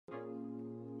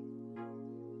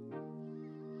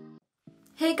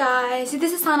Hey guys,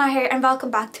 this is Sana here and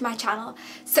welcome back to my channel.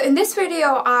 So in this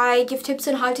video I give tips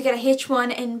on how to get a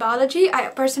H1 in biology. I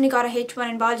personally got a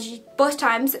H1 in biology both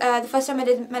times. The first time I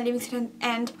did my leaving cert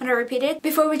and when I repeated.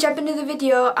 Before we jump into the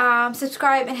video,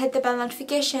 subscribe and hit the bell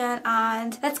notification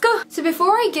and let's go. So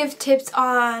before I give tips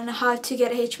on how to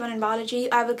get a H1 in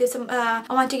biology, I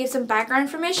want to give some background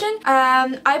information.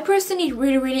 I personally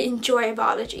really enjoy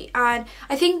biology, and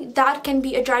I think that can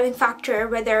be a driving factor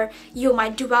whether you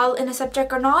might do well in a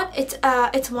subject or not.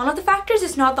 It's one of the factors,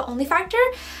 it's not the only factor,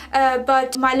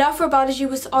 but my love for biology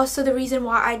was also the reason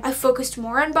why I focused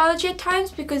more on biology at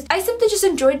times, because I simply just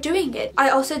enjoyed doing it. I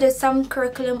also did some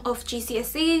curriculum of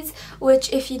GCSEs,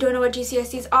 which if you don't know what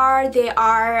GCSEs are, they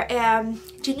are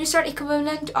junior cert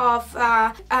equivalent of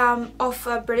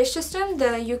a British system,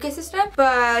 the UK system.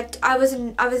 But I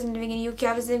wasn't living in UK,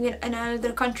 I was living in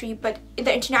another country, but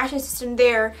the international system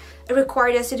there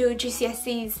required us to do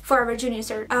GCSEs for our junior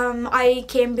cert. I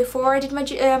came before I did my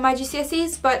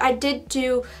GCSEs, but I did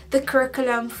do the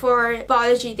curriculum for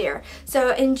biology there.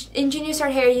 So in junior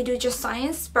cert here you do just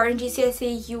science, but in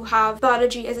GCSE you have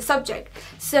biology as a subject.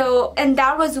 So, and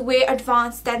that was way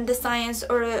advanced than the science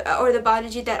or the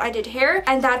biology that I did here,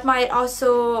 and that might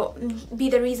also be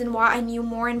the reason why I knew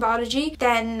more in biology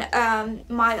than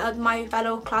my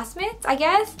fellow classmates, I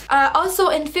guess. Also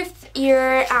in 5th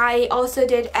year I also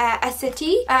did SAT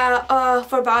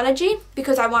for biology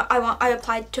because I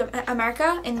applied to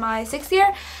America in my 6th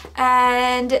year,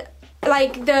 and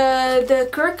like the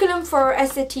curriculum for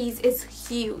SATs is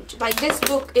huge. Like this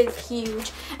book is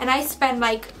huge, and I spent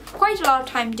like quite a lot of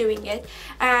time doing it,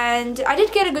 and I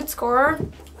did get a good score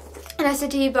in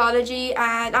SAT biology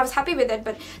and I was happy with it,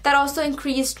 but that also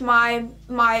increased my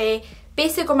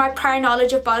basic or my prior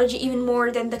knowledge of biology even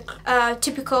more than the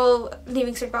typical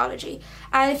leaving cert biology.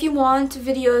 And if you want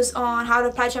videos on how to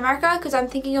apply to America, because I'm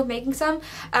thinking of making some,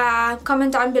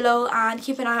 comment down below and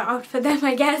keep an eye out for them,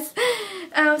 I guess.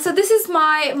 So this is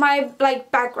my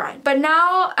like background. But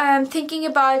now thinking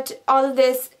about all of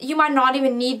this, you might not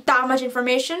even need that much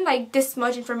information, like this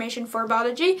much information for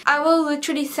biology. I will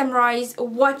literally summarize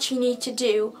what you need to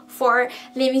do for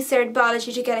leaving cert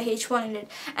biology to get a H1 in it.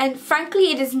 And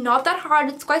frankly, it is not that hard,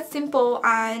 it's quite simple.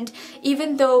 And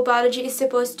even though biology is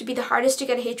supposed to be the hardest to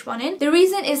get a H1 in, the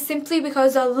reason is simply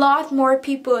because a lot more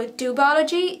people do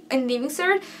biology in leaving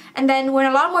cert, and then when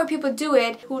a lot more people do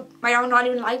it who might not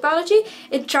even like biology,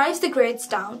 it drives the grades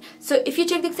down. So if you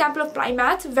take the example of applied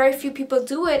maths, very few people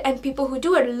do it, and people who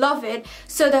do it love it,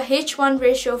 so the H1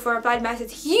 ratio for applied maths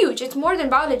is huge. It's more than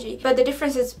biology, but the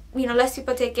difference is, you know, less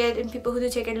people take it and people who do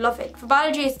take it love it. For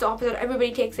biology it's the opposite,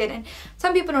 everybody takes it and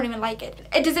some people don't even like it.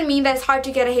 It doesn't mean that it's hard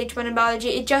to get a H1 in biology,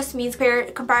 it just means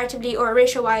comparatively or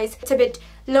ratio wise it's a bit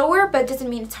lower, but doesn't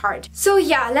mean it's hard. So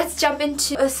yeah, let's jump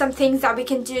into some things that we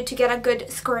can do to get a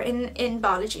good score in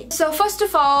biology. So first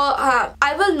of all,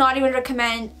 I will not even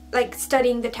recommend like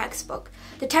studying the textbook.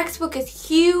 The textbook is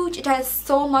huge, it has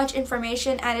so much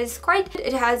information and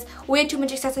it has way too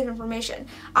much excessive information.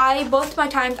 Both my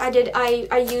times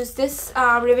I used this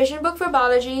revision book for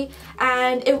biology,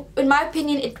 and in my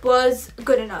opinion it was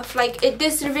good enough. Like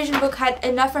this revision book had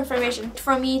enough information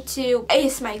for me to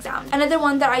ace my exam. Another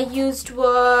one that I used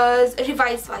was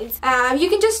Revise Slides. You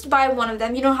can just buy one of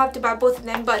them, you don't have to buy both of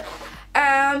them, but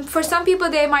for some people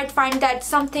they might find that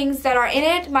some things that are in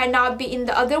it might not be in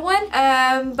the other one,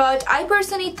 but I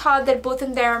personally thought that both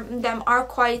of them are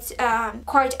quite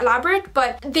elaborate,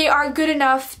 but they are good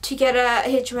enough to get a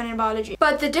H1 in biology.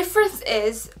 But the difference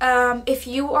is, if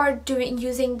you are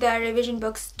using the revision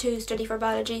books to study for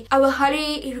biology, I will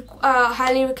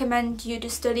highly recommend you to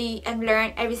study and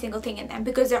learn every single thing in them,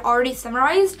 because they're already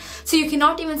summarized, so you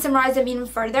cannot even summarize them even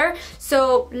further.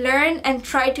 So learn and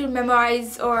try to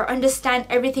memorize or understand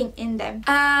everything in them.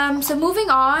 So moving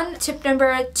on, tip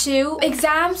number 2,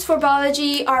 exams for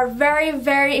biology are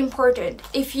very important.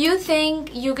 If you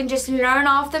think you can just learn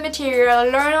off the material,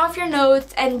 learn off your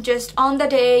notes and just on the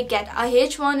day get a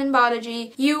H1 in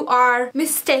biology, you are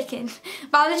mistaken.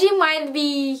 Biology might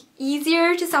be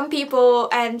easier to some people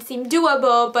and seem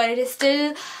doable, but it is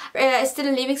still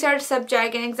a leaving cert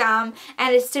subject and exam,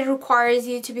 and it still requires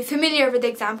you to be familiar with the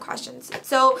exam questions.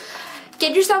 So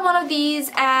get yourself one of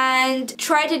these and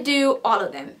try to do all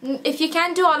of them. If you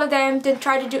can't do all of them, then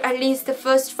try to do at least the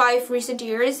first 5 recent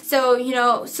years, so you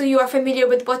know, so you are familiar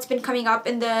with what's been coming up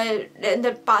in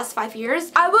the past 5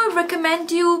 years. I would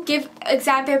recommend you give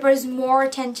exam papers more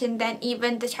attention than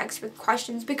even the textbook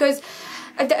questions, because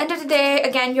at the end of the day,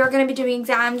 again, you're going to be doing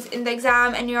exams in the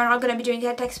exam and you're not going to be doing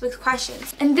the textbook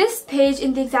questions. And this page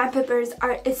in the exam papers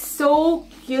is so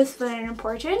useful and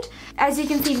important. As you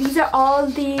can see, these are all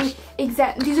the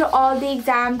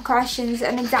exam questions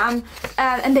and exam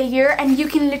in the year, and you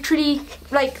can literally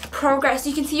like progress.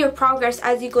 You can see your progress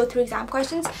as you go through exam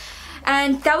questions.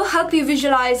 And that will help you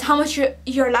visualize how much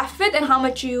you're left with and how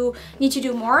much you need to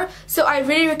do more. So I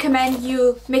really recommend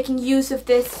you making use of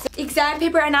this exam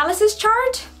paper analysis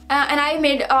chart. And I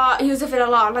made use of it a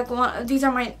lot. Like these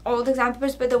are my old exam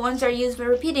papers, but the ones that I used for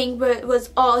repeating was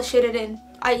all shaded in.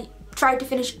 I tried to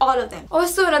finish all of them.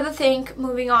 Also, another thing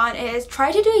moving on is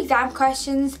try to do exam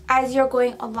questions as you're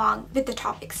going along with the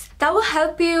topics. That will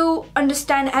help you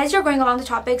understand as you're going along the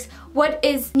topics what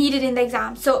is needed in the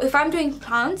exam. So if I'm doing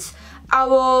plants, I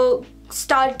will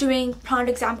start doing plant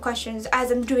exam questions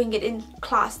as I'm doing it in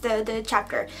class, the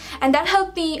chapter, and that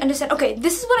helped me understand, okay,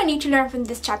 this is what I need to learn from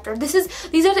this chapter.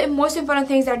 These are the most important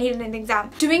things that are needed in the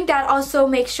exam. Doing that also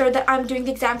makes sure that I'm doing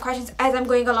the exam questions as I'm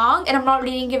going along, and I'm not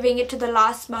really giving it to the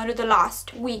last month or the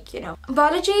last week, you know.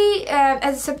 Biology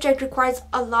as a subject requires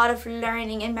a lot of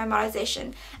learning and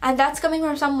memorization, and that's coming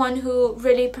from someone who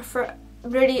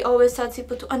really always tells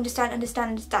people to understand.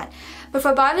 But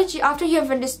for biology, after you have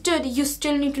understood, you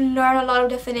still need to learn a lot of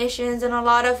definitions and a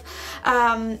lot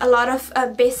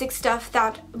of basic stuff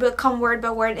that will come word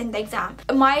by word in the exam.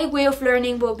 My way of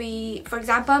learning will be, for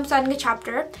example, I'm starting a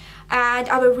chapter and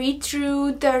I will read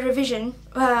through the revision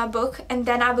book, and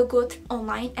then I will go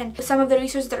online, and some of the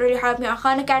resources that really help me are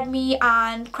Khan Academy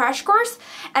and Crash Course,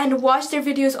 and watch their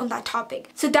videos on that topic.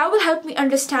 So that will help me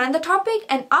understand the topic,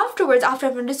 and afterwards, after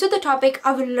I've understood the topic,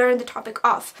 I will learn the topic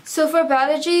off. So for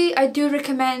biology, I do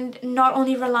recommend not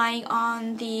only relying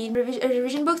on the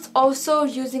revision books, also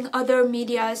using other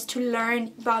medias to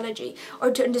learn biology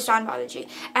or to understand biology.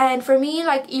 And for me,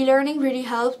 like e-learning really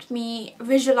helped me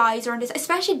visualize or understand,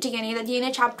 especially DNA. The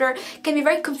DNA chapter can be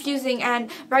very confusing and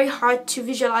very hard to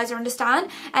visualize or understand,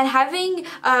 and having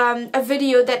a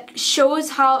video that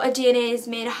shows how a DNA is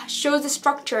made, shows the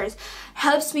structures,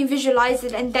 helps me visualize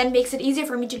it, and then makes it easier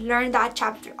for me to learn that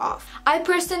chapter off. I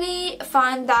personally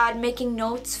find that making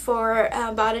notes for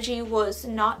biology was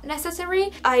not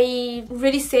necessary. I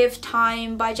really saved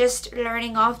time by just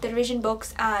learning off the revision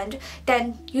books and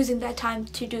then using that time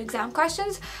to do exam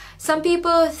questions. Some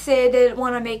people say they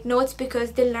want to make notes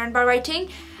because they learn by writing.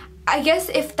 I guess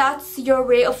if that's your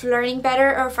way of learning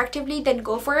better or effectively, then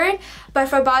go for it. But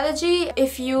for biology,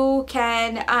 if you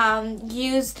can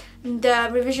use the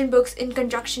revision books in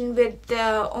conjunction with the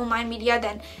online media,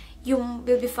 then you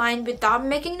will be fine without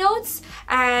making notes,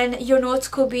 and your notes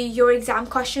could be your exam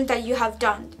questions that you have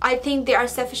done. I think they are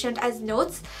sufficient as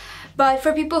notes. But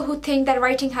for people who think that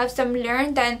writing helps them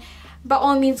learn, then by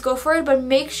all means go for it, but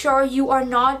make sure you are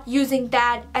not using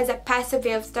that as a passive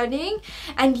way of studying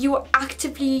and you are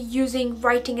actively using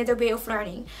writing as a way of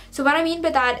learning. So what I mean by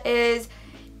that is,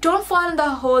 don't fall in the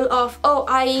hole of, oh,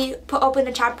 I open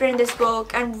a chapter in this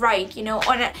book and write, you know,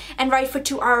 and write for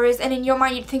 2 hours, and in your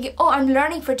mind you're thinking, oh, I'm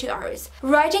learning for 2 hours.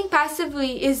 Writing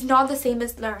passively is not the same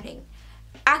as learning.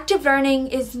 Active learning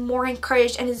is more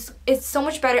encouraged and is so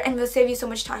much better and will save you so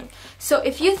much time. So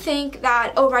if you think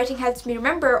that, oh, writing helps me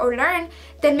remember or learn,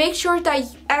 then make sure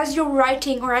that as you're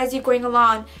writing or as you're going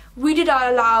along, read it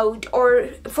out loud or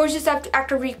force yourself to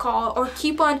active recall, or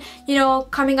keep on, you know,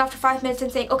 coming after 5 minutes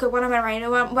and saying, okay, what am I writing?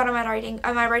 What am I writing?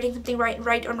 Am I writing something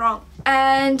right or wrong?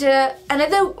 And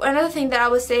another thing that I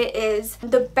would say is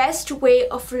the best way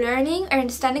of learning or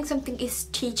understanding something is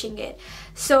teaching it.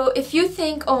 So if you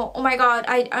think, oh my god,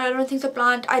 I don't think so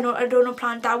plant, I don't know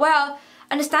plant that well,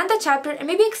 understand that chapter and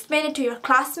maybe explain it to your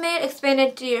classmate, explain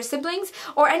it to your siblings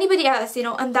or anybody else, you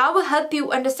know, and that will help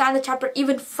you understand the chapter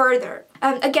even further.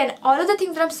 Again, all of the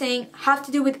things that I'm saying have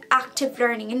to do with active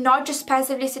learning and not just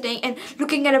passively sitting and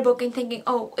looking at a book and thinking,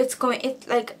 oh, it's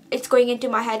going into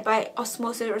my head by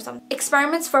osmosis or something.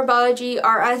 Experiments for biology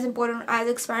are as important as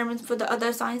experiments for the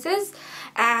other sciences,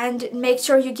 and make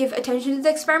sure you give attention to the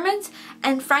experiments.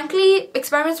 And frankly,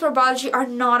 experiments for biology are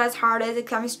not as hard as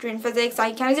chemistry and physics.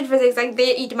 Like chemistry and physics, like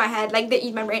they eat my head, like they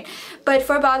eat my brain. But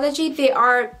for biology, they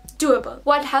are doable.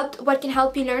 What can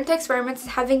help you learn the experiments is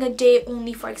having a day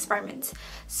only for experiments.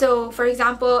 So for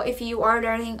example, if you're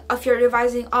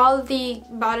revising all the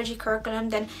biology curriculum,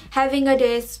 then having a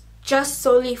day just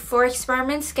solely for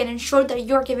experiments can ensure that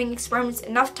you're giving experiments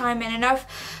enough time and enough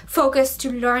focus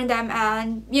to learn them.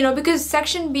 And you know, because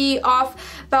section B of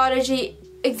biology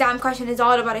exam question is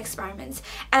all about experiments,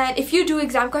 and if you do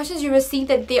exam questions, you will see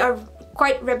that they are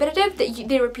quite repetitive, that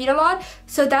they repeat a lot,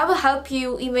 so that will help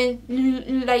you even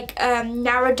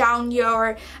narrow down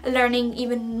your learning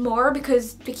even more,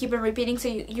 because they keep on repeating, so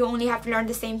you only have to learn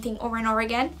the same thing over and over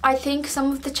again. I think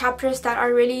some of the chapters that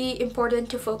are really important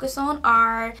to focus on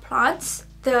are plants,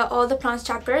 all the plants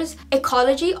chapters,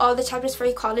 ecology, all the chapters for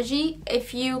ecology,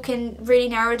 if you can really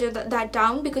narrow that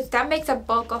down, because that makes a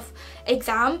bulk of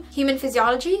exam. Human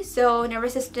physiology, so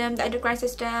nervous system, the endocrine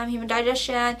system, human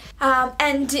digestion,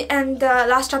 and the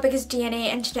last topic is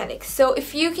DNA and genetics. So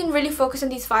if you can really focus on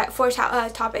these four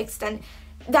topics, then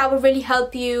that will really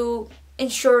help you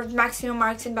ensure maximum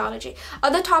marks in biology.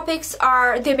 Other topics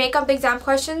they make up the exam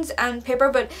questions and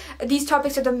paper, but these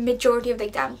topics are the majority of the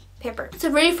exam paper. So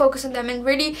really focus on them and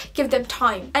really give them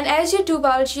time. And as you do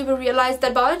biology, you will realize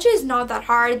that biology is not that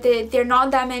hard. There are not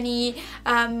that many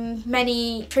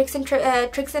tricks in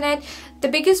it. The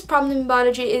biggest problem in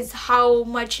biology is how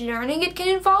much learning it can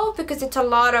involve, because it's a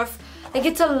lot of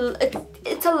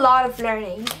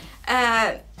learning.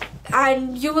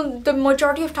 And the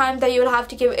majority of time that you will have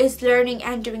to give is learning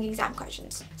and doing exam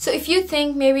questions. So if you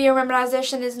think maybe your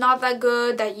memorization is not that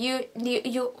good, that you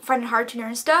find it hard to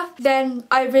learn stuff, then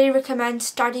I really recommend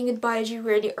starting with biology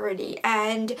really early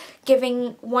and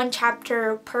giving one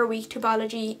chapter per week to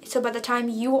biology, so by the time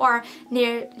you are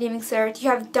near leaving cert, you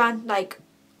have done like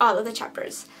all of the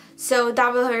chapters. So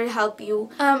that will really help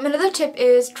you. Another tip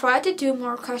is try to do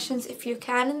more questions if you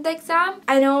can in the exam.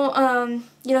 I know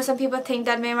some people think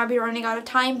that they might be running out of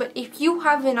time, but if you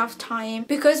have enough time,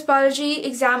 because biology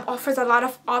exam offers a lot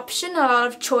of option, a lot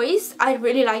of choice, I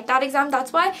really like that exam.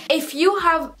 That's why if you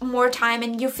have more time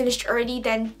and you finished early,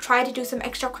 then try to do some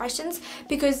extra questions,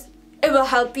 because it will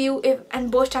help you. And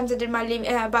both times I did my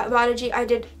biology, I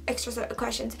did extra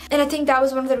questions, and I think that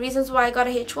was one of the reasons why I got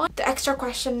a H1. The extra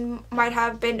question might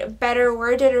have been better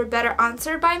worded or better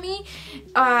answered by me,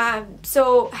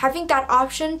 so having that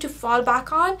option to fall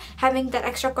back on, having that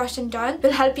extra question done,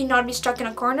 will help you not be stuck in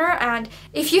a corner. And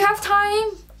if you have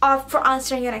time, for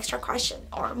answering an extra question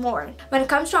or more. When it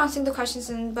comes to answering the questions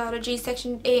in biology,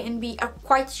 section A and B are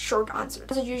quite short answers.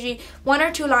 So usually 1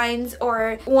 or 2 lines,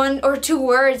 or 1 or 2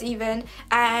 words even,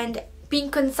 and being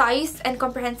concise and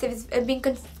comprehensive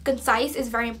concise is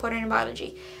very important in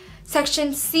biology.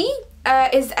 Section C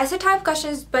is essay type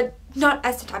questions, but not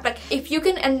essay type. Like if you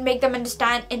can make them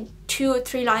understand in 2 or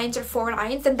 3 lines or 4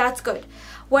 lines, then that's good.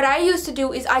 What I used to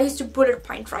do is I used to bullet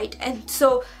point write, and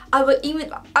so I will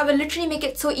literally make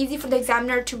it so easy for the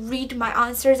examiner to read my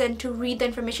answers and to read the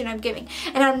information I'm giving.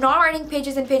 And I'm not writing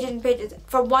pages and pages and pages.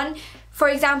 For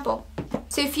example,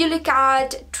 so if you look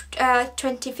at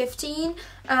 2015,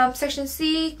 section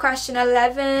C, question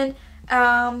 11,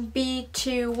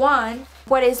 B21,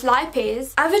 what is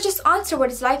lipase? I will just answer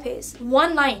what is lipase.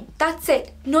 1 line, that's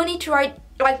it. No need to write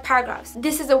like paragraphs.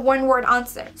 This is a 1-word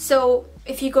answer. So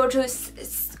if you go to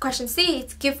question C,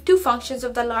 it's give 2 functions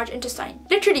of the large intestine.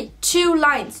 Literally 2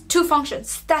 lines, 2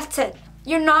 functions, that's it.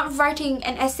 You're not writing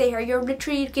an essay here, you're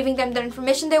literally giving them the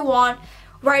information they want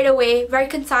right away, very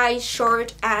concise,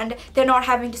 short, and they're not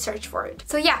having to search for it.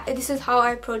 So yeah, this is how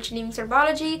I approach leaving cert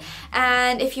biology.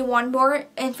 And if you want more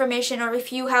information, or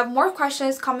if you have more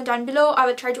questions, comment down below. I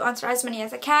will try to answer as many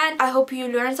as I can. I hope you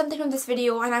learned something from this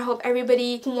video, and I hope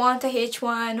everybody who wants a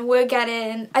H1 will get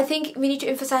in. I think we need to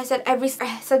emphasize that every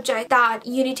subject that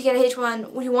you need to get a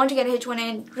H1, you want to get a H1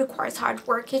 in, requires hard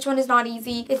work. H1 is not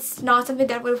easy. It's not something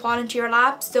that will fall into your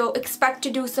lap, so expect to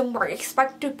do some work,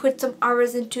 expect to put some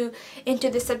hours into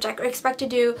this subject, or expect to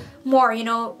do more,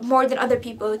 more than other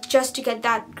people, just to get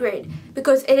that grade,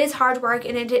 because it is hard work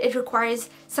and it requires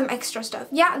some extra stuff.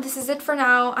 Yeah, this is it for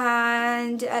now,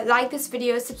 and like this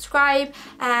video, subscribe,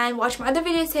 and watch my other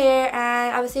videos here,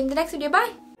 and I will see you in the next video.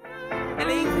 Bye.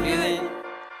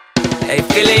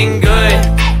 Feeling good,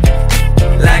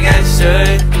 like I should.